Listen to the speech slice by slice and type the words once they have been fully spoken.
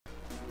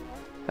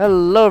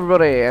Hello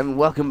everybody and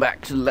welcome back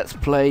to Let's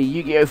Play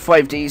Yu-Gi-Oh!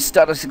 5D's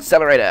Stardust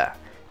Accelerator.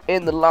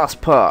 In the last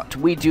part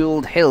we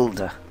dueled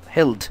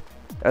Hild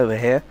over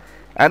here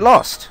and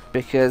lost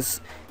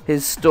because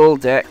his stall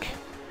deck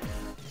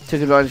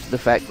took advantage of the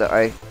fact that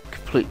I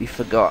completely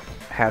forgot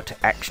how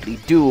to actually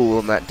duel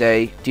on that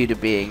day due to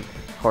being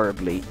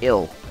horribly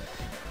ill.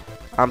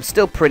 I'm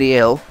still pretty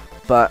ill,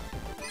 but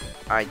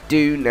I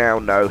do now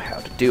know how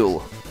to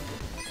duel.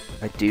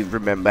 I do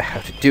remember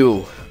how to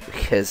duel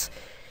because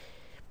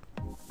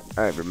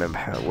I remember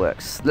how it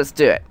works. Let's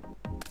do it.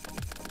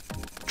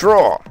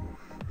 Draw.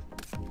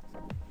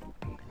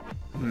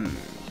 Come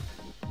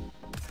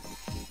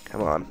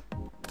on.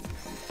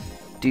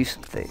 Do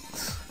some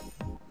things.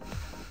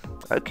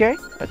 Okay.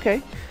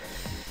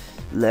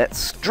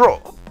 Let's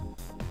draw.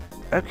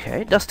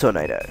 Okay, Dust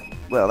Tornado.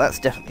 Well, that's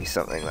definitely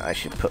something that I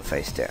should put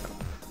face down.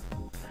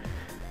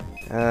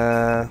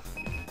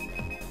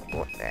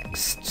 What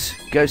next?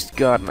 Ghost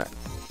Gardener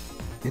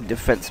in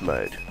defense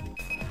mode.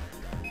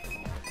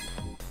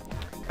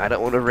 I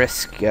don't want to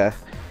risk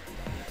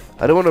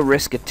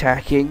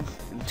attacking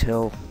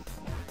until,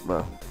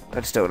 well, I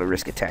just don't want to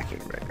risk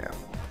attacking right now.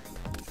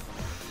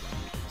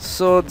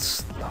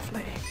 Swords,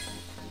 lovely.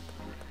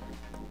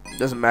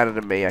 Doesn't matter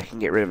to me. I can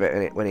get rid of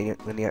it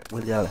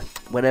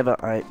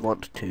whenever I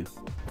want to.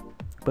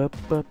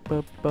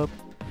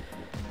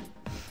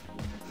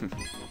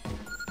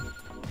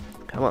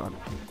 Come on,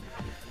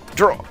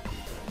 draw.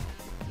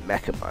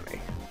 Mecha Bunny.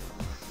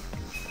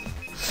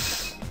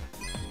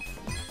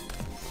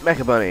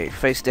 Mecha Bunny,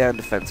 face down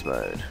defense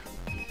mode.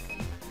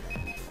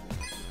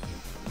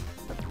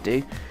 That'll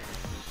do.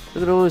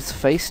 Look at all his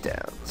face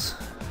downs.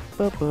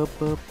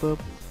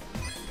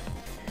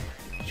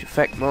 Which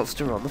affect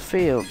monster on the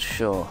field,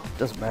 sure.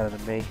 Doesn't matter to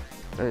me.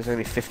 There's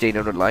only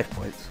 1500 life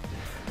points.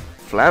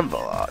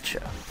 Flamvol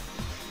Archer.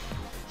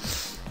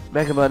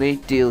 Mecha Bunny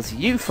deals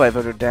you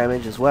 500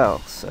 damage as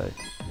well, so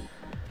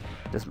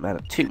doesn't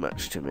matter too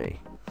much to me.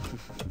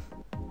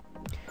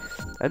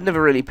 I've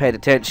never really paid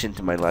attention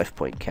to my life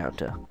point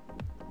counter.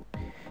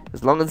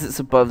 As long as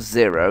it's above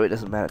 0, it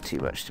doesn't matter too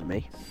much to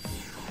me.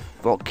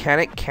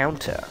 Volcanic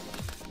Counter.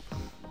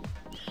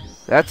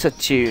 That's a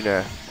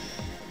tuner.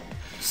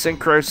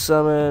 Synchro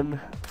Summon,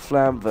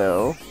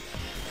 Flamvol,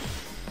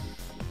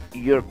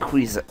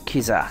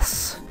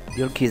 Urkizas.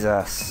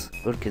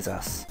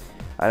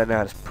 I don't know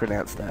how to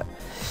pronounce that.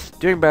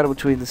 During battle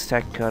between this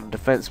attacking card and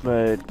defense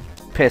mode,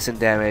 piercing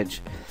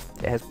damage.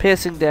 It has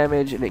piercing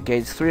damage and it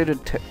gains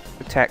 300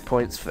 attack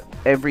points for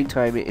every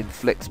time it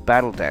inflicts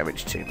battle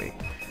damage to me.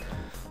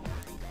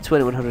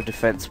 2100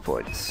 defense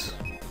points.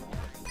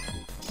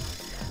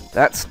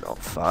 That's not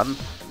fun.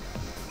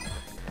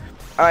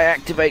 I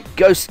activate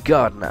Ghost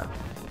Gardener.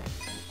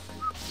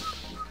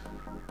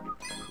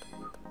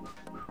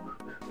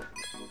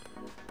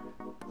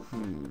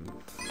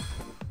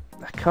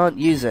 I can't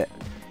use it.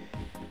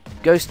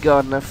 Ghost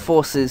Gardener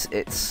forces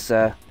its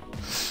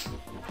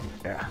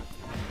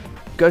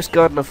Ghost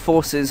Gardener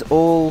forces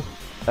all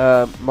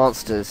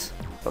monsters,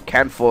 or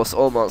can force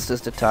all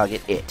monsters to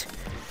target it.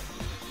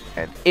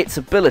 And its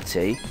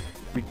ability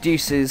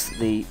reduces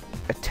the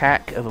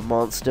attack of a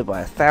monster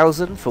by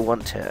 1000 for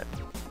 1 turn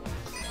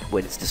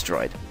when it's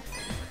destroyed.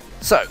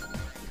 So,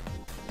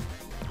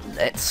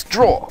 let's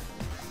draw.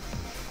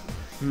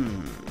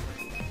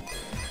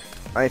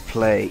 I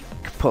play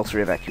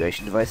Compulsory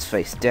Evacuation Device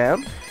face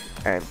down,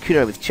 and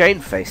Kuno with Chain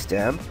face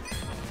down,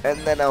 and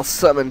then I'll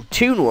summon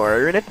Toon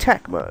Warrior in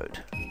attack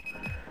mode.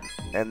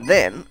 And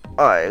then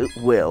I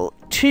will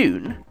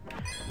tune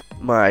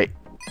my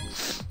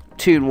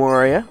Toon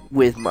Warrior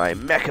with my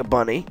Mecha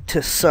Bunny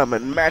to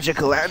summon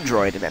Magical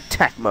Android in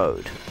attack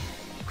mode.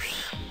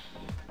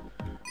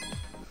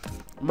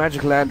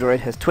 Magical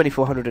Android has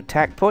 2400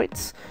 attack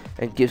points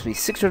and gives me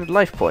 600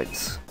 life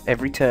points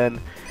every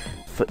turn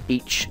for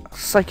each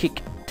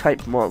psychic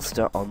type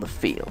monster on the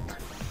field.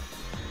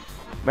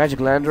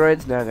 Magical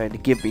Android's now going to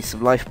give me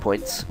some life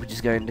points, which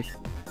is going to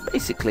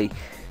basically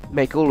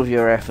make all of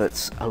your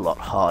efforts a lot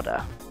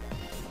harder.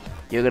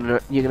 You're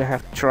gonna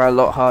have to try a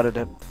lot harder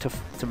to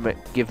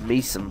give me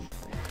some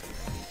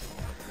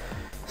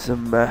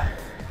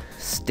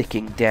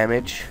sticking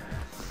damage.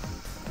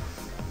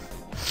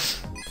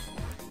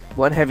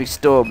 One heavy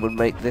storm would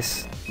make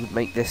this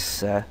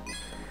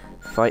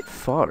fight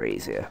far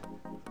easier.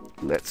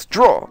 Let's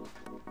draw.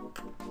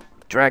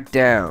 Drag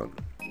down.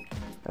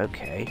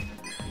 Okay,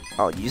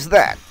 I'll use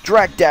that.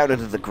 Drag down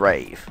into the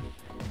grave.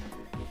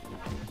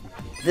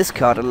 This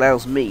card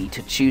allows me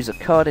to choose a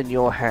card in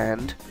your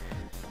hand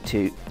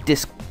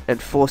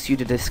and force you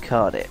to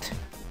discard it.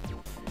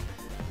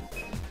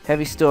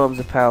 Heavy Storm's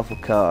a powerful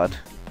card,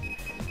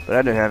 but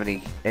I don't have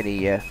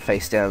any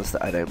face downs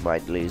that I don't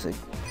mind losing.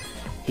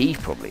 He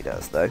probably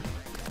does though.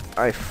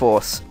 I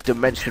force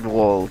Dimension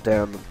Wall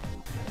down.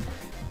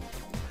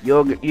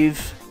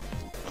 You've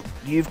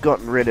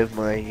gotten rid of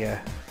my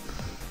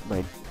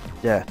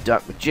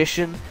Dark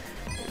Magician,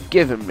 and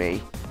given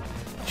me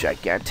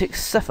Gigantic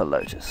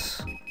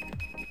Cephalotus.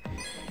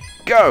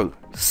 Go!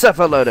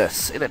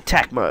 Cephalotus in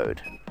attack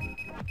mode.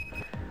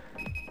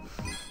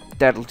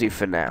 That'll do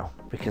for now.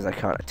 because I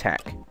can't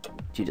attack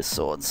due to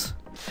swords.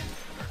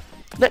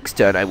 Next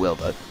turn I will,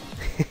 though.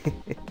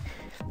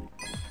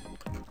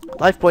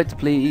 Life points,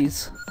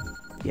 please.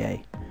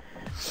 Yay.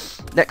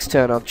 Next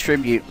turn I'll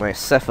tribute my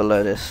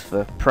Cephalodus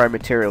for Prime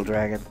Material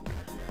Dragon.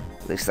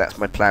 At least that's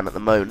my plan at the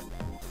moment.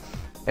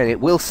 And it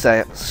will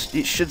stay.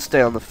 It should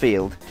stay on the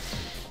field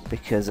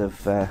because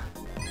of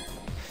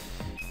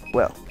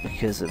well,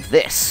 because of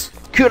this.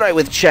 Kunai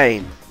with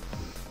Chain.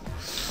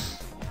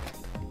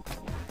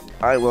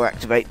 I will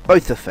activate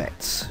both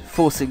effects,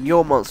 forcing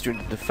your monster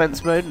into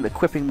defense mode and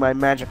equipping my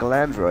magical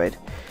android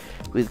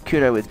with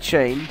Kunai with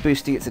Chain,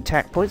 boosting its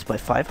attack points by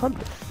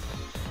 500.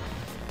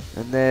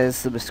 And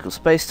there's the Mystical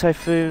Space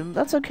Typhoon.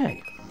 That's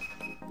okay.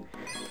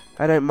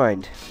 I don't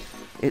mind.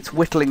 It's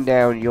whittling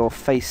down your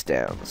face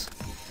downs.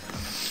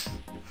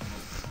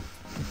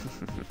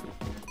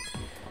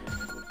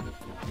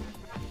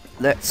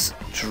 Let's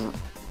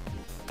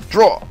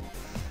draw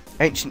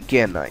Ancient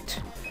Gear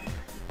Knight.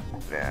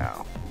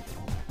 Now,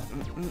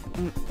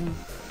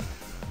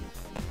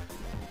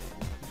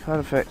 card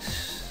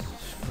effects.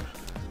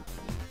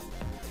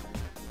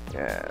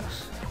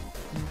 Yes.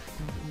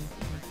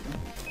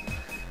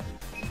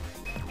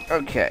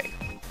 Okay.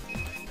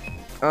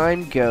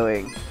 I'm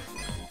going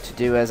to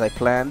do as I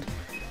planned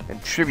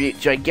and tribute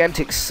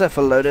Gigantic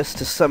Cephalodus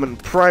to summon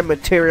Prime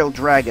Material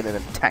Dragon in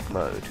attack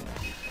mode.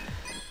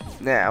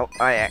 Now,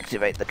 I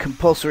activate the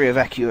Compulsory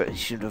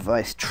Evacuation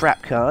Device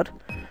trap card,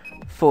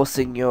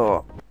 forcing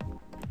your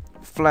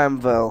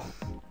Flamvel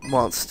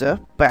monster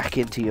back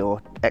into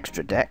your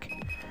extra deck.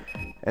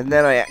 And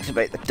then I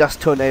activate the Dust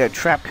Tornado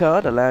trap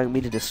card, allowing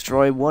me to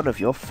destroy one of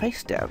your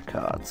face down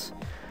cards.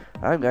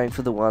 I'm going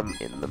for the one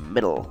in the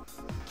middle,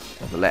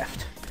 on the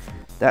left.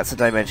 That's a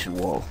dimension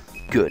wall.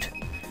 Good.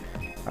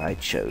 I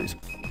chose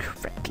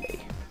correctly.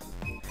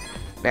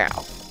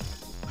 Now,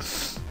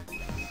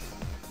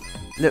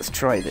 let's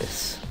try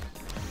this.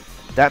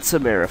 That's a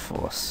Mirror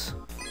Force.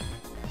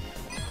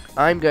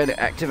 I'm going to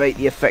activate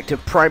the effect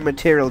of Prime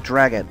Material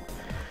Dragon.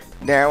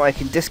 Now I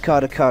can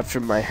discard a card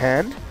from my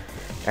hand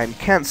and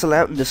cancel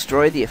out and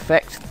destroy the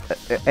effect,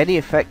 any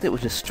effect that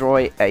would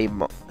destroy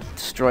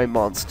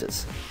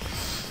monsters.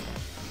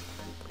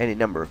 Any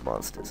number of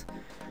monsters.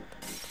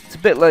 It's a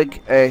bit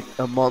like a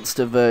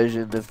monster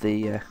version of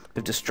the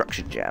of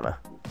Destruction Jammer,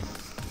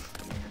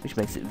 which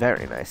makes it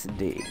very nice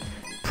indeed.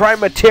 Prime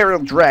Material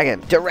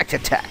Dragon, direct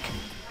attack.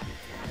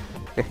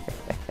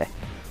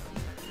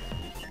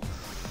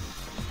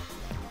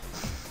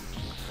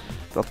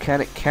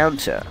 Volcanic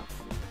counter.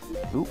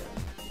 Ooh.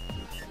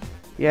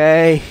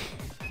 Yay!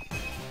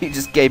 He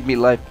just gave me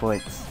life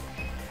points.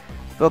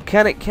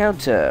 Volcanic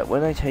counter.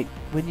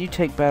 When you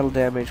take battle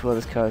damage while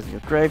this card is in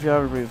your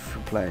graveyard, remove it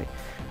from play.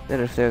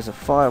 Then if there's a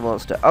fire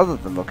monster other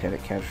than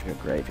Volcanic counter in your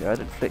graveyard,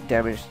 inflict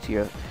damage to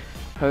your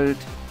opponent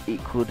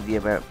equal to the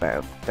amount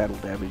of battle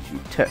damage you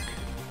took.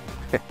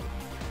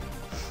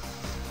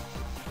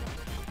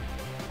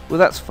 Well,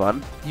 that's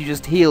fun. You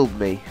just healed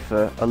me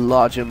for a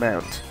large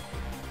amount.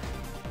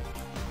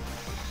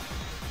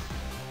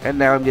 And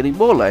now I'm getting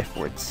more life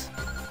points.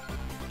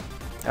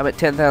 I'm at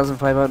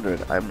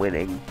 10,500. I'm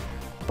winning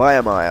by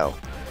a mile.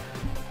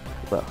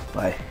 Well,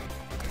 by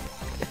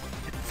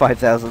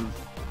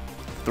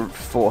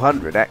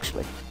 5,400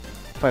 actually.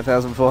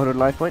 5,400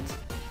 life points.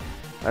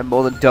 I'm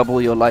more than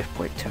double your life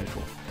point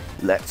total.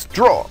 Let's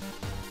draw.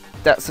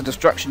 That's a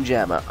Destruction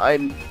Jammer.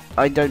 I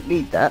don't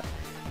need that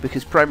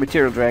because Prime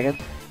Material Dragon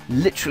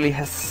literally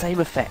has the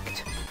same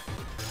effect.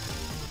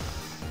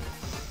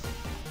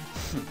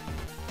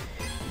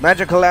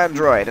 Magical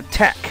Android,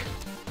 attack!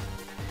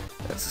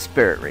 That's a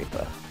Spirit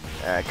Reaper.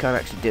 I can't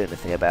actually do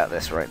anything about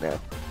this right now.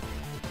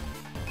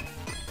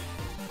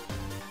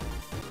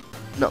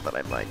 Not that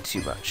I mind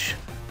too much.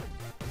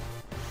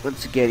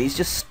 Once again, he's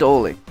just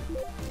stalling.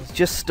 He's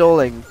just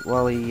stalling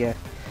while he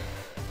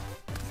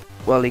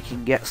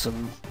can get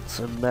some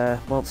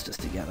monsters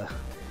together.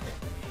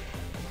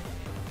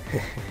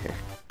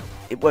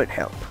 It won't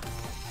help.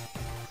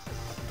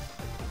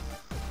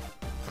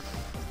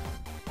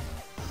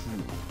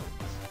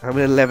 I'm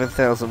at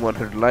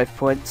 11,100 life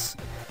points.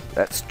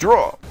 Let's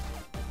draw.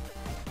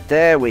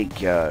 There we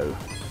go.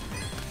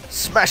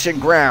 Smashing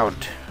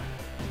Ground.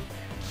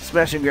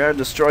 Smashing Ground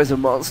destroys a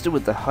monster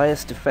with the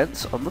highest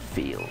defense on the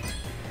field.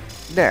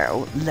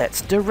 Now,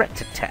 let's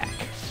direct attack.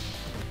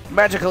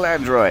 Magical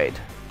Android.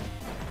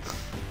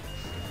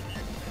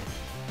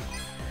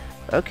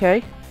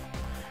 Okay.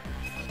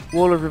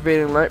 Wall of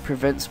Revealing Light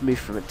prevents me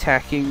from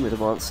attacking with a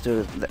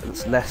monster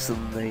that's less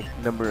than the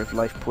number of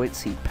life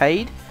points he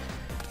paid.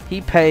 He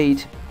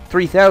paid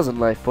 3,000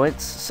 life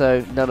points,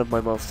 so none of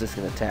my monsters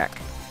can attack,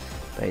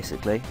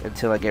 basically,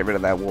 until I get rid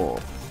of that wall.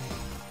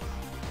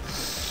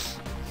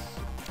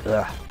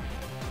 Ugh.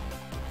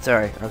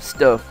 Sorry, I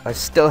still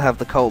have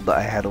the cold that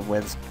I had on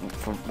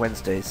from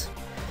Wednesday's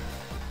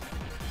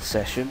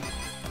session.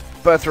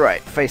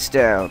 Birthright, face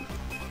down.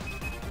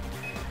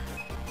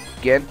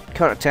 Again,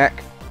 can't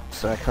attack,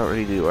 so I can't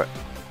really do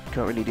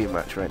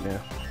much right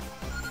now.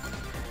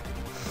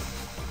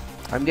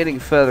 I'm getting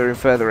further and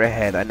further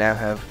ahead. I now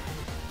have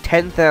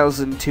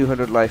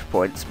 10,200 life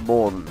points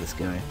more than this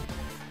guy.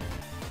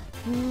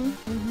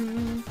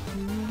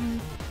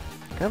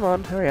 Come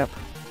on, hurry up.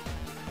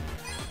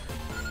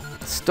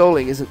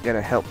 Stalling isn't going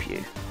to help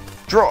you.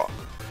 Draw!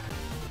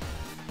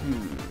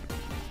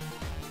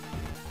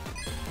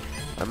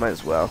 I might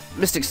as well.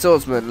 Mystic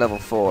Swordsman level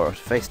 4,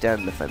 face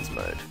down defense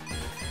mode.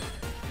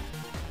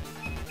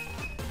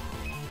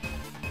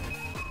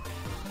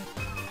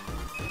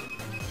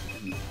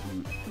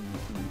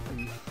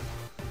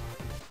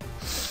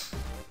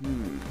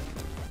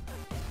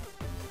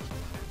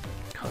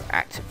 Can't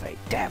activate,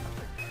 damn.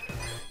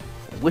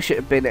 I wish it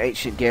had been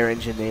Ancient Gear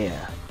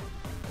Engineer.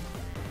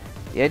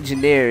 The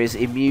Engineer is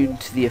immune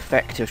to the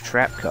effect of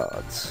trap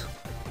cards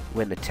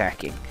when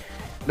attacking.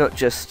 Not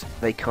just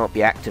they can't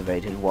be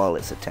activated while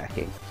it's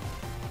attacking.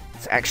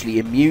 It's actually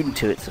immune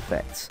to its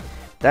effects.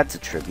 That's a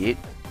tribute.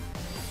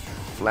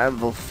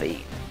 Flamval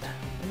Fiend.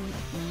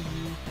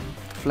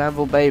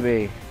 Flamval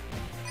Baby.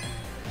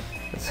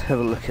 Let's have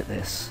a look at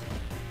this.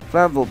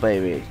 Flamval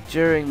Baby.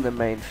 During the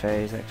main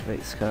phase, activate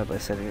this card by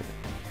sending it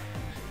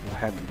to your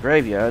hand in the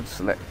graveyard.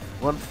 Select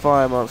one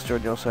fire monster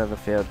on your side of the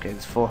field,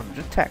 gains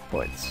 400 attack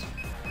points.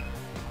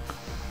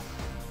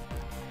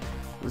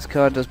 This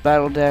card does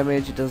battle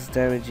damage. It does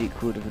damage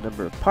equal to the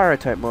number of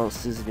pyro-type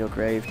monsters in your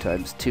grave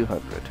times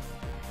 200.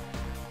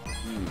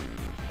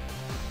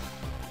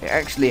 It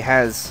actually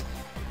has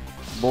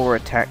more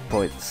attack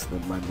points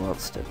than my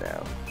monster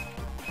now.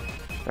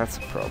 That's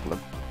a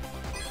problem.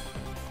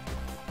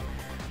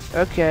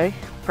 Okay,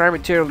 Prime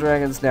Material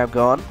Dragon's now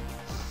gone.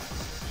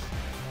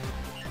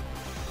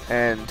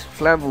 And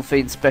Flamval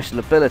Fiend's special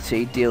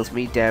ability deals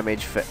me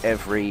damage for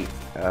every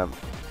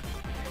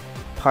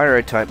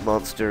pyro-type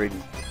monster in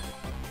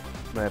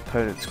my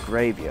opponent's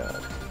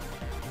graveyard.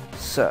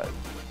 So,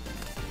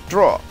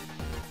 draw.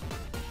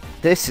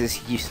 This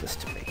is useless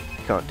to me.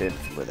 I can't do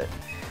anything with it.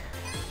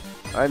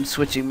 I'm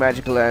switching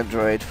Magical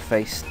Android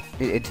face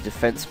into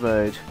defense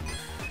mode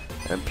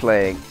and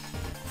playing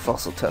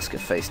Fossil Tusker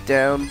face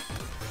down.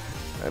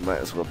 I might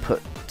as well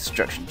put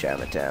Destruction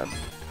Jammer down.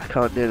 I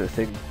can't do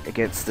anything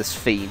against this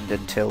fiend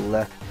until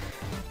I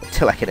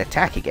can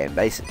attack again,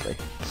 basically.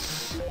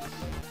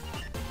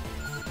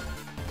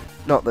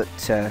 Not that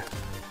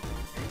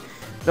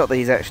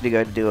he's actually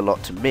going to do a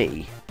lot to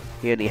me.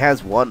 He only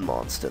has one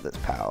monster that's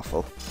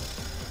powerful.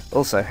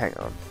 Also, hang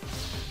on.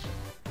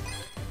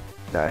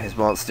 No, his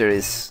monster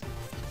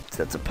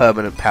that's a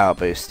permanent power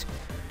boost.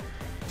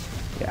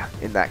 Yeah,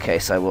 in that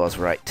case I was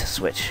right to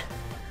switch.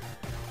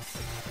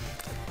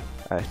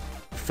 I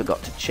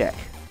forgot to check.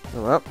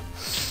 Oh well.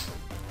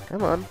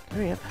 Come on,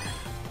 hurry up.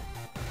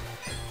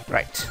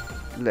 Right,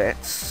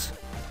 let's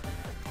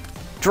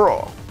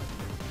draw.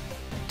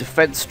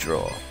 Defense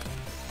draw.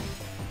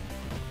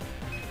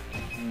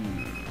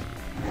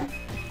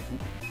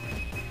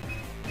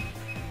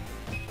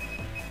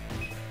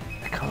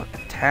 I can't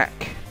attack.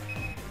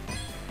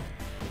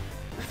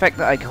 The fact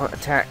that I can't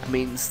attack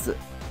makes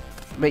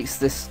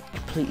this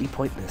completely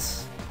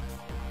pointless.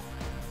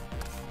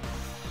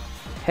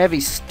 Heavy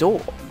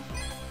Storm.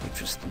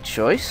 Interesting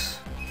choice.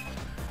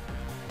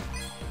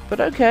 But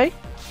okay.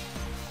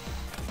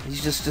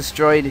 He's just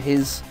destroyed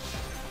his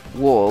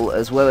wall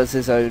as well as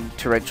his own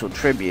torrential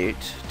tribute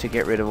to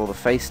get rid of all the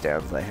face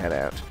downs they had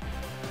out.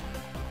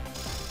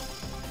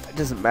 It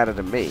doesn't matter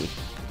to me.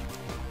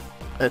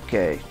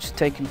 Okay, just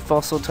taking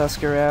Fossil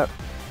Tusker out.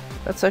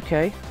 That's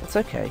okay. That's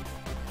okay.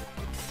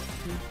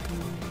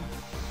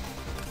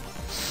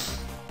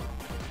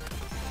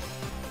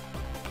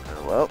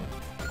 Oh well.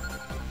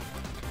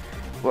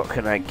 What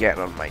can I get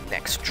on my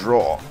next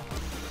draw?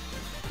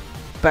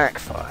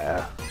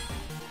 Backfire.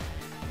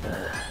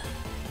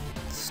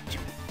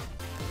 Stupid.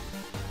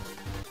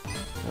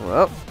 Oh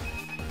well.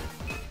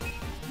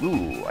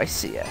 Ooh, I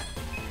see ya.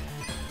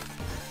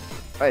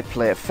 I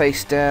play a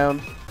face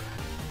down.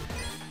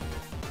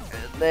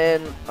 And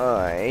then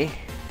I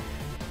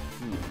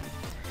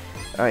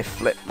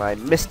flip my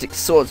Mystic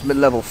Swordsman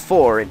level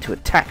 4 into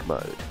attack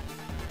mode.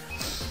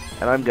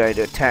 And I'm going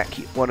to attack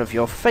one of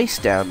your face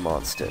down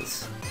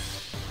monsters.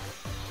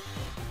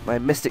 My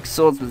Mystic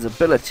Swordsman's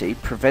ability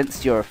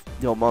prevents your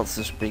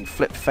monsters from being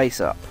flipped face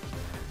up.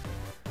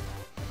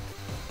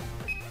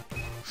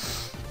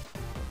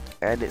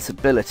 And its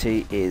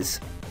ability is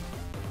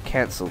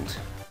cancelled.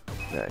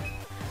 No.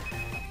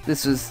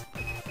 This was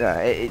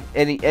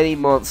any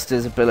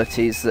monster's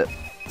abilities that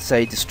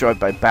say destroyed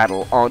by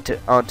battle aren't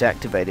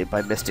activated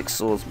by Mystic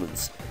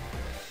Swordsman's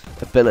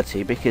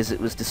ability because it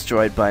was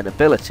destroyed by an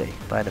ability,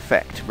 by an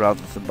effect,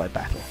 rather than by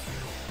battle.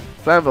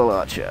 Flamval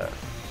Archer.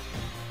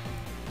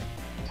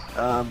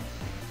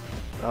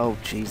 Oh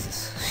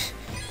Jesus.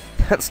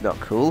 That's not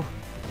cool.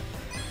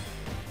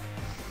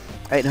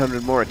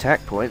 800 more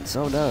attack points,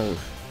 oh no.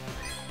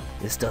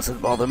 This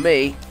doesn't bother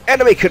me.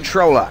 Enemy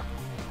Controller!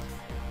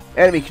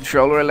 Enemy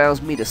Controller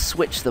allows me to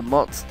switch the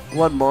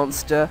one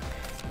monster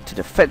to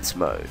defense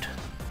mode.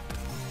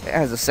 It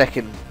has a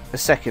second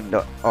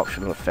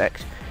optional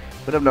effect,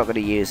 but I'm not going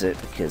to use it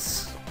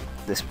because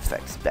this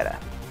effect is better.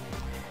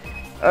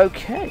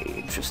 Okay,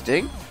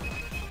 interesting.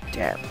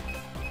 Damn.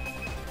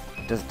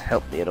 doesn't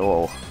help me at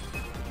all.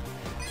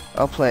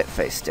 I'll play it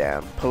face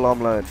down.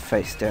 Palomlo in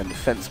face down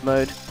defense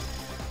mode.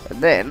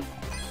 And then,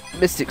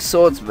 Mystic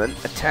Swordsman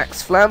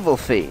attacks Flamvell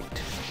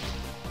Fiend.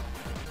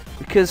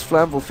 Because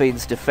Flamvell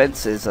Fiend's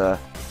defenses are,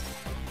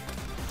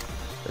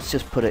 let's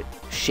just put it,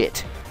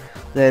 shit,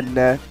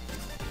 then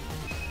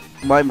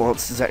my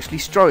monster's actually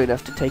strong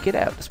enough to take it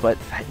out, despite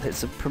the fact that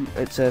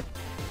it's a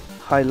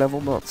high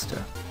level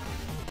monster.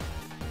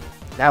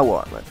 Now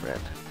what, my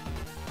friend?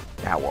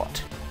 Now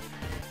what?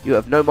 You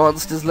have no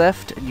monsters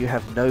left, and you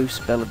have no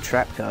spell and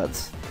trap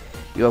cards.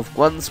 You have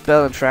one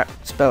spell or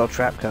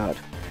trap card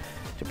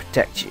to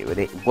protect you, and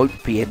it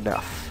won't be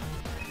enough.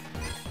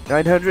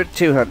 900,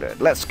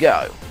 200, let's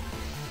go!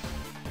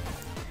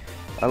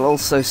 I'll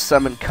also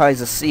summon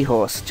Kaiser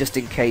Seahorse, just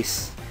in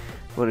case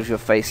one of your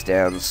face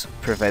downs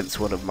prevents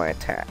one of my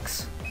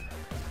attacks.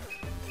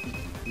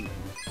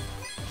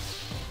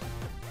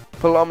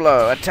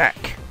 Palomlo,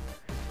 attack!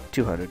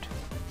 200.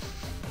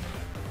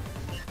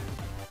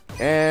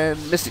 And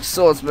Mystic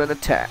Swordsman,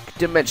 attack.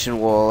 Dimension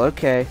Wall,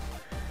 okay.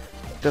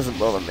 Doesn't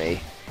bother me.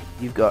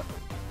 You're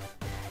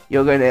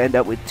going to end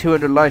up with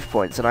 200 life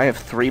points, and I have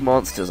 3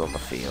 monsters on the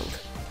field.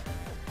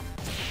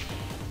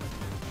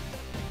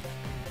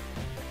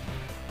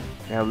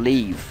 Now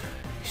leave,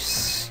 you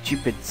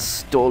stupid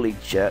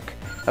stally jerk.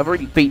 I've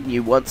already beaten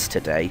you once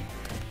today.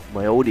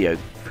 My audio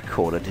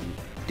recorder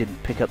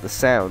didn't pick up the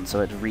sound, so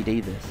I had to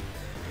redo this.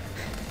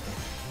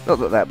 Not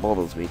that that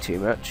bothers me too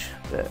much,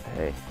 but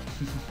hey.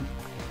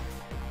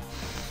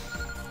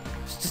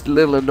 It's just a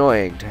little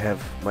annoying to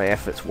have my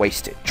efforts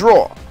wasted.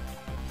 Draw!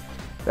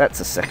 That's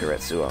a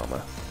Sekiretsu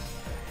armor.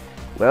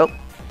 Well,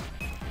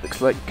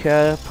 looks like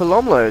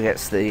Palomlo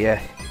gets the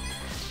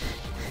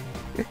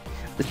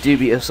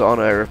dubious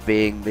honor of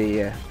being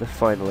the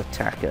final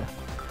attacker.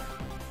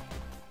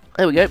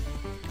 There we go.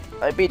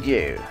 I beat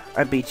you.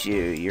 I beat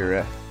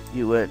you.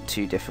 You weren't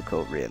too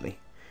difficult, really.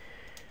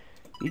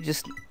 You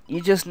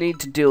just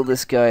need to deal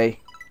this guy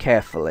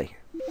carefully.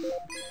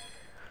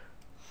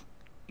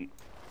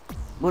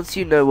 Once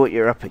you know what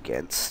you're up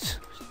against,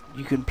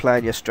 you can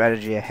plan your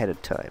strategy ahead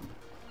of time.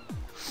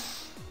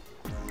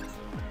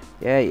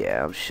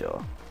 Yeah, I'm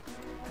sure.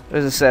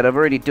 As I said, I've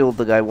already dueled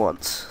the guy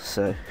once,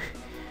 so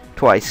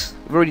twice.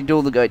 I've already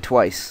dueled the guy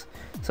twice,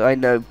 so I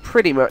know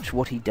pretty much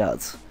what he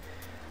does.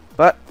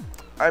 But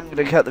I'm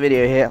gonna cut the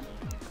video here.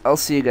 I'll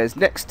see you guys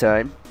next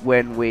time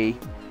when we.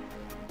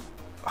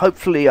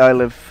 Hopefully, I'll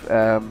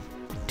have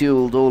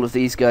dueled all of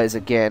these guys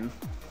again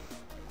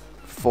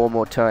 4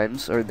 more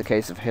times, or in the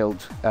case of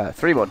Hild,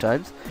 3 more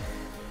times.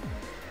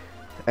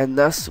 And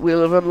thus,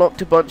 we'll have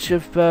unlocked a bunch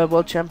of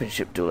World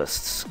Championship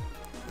duelists.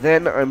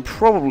 Then I'm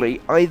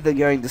probably either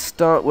going to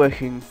start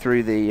working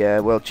through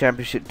the World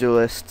Championship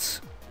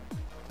duelists,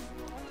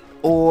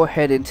 or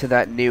head into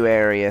that new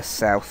area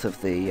south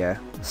of the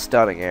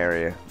starting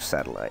area of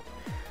Satellite.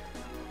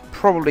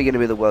 Probably going to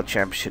be the World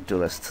Championship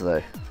duelists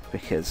though,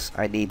 because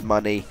I need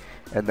money,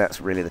 and that's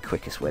really the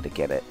quickest way to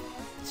get it.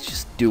 It's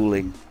just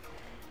dueling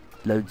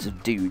loads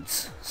of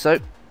dudes. So,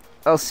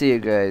 I'll see you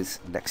guys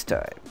next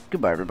time.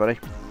 Goodbye, everybody.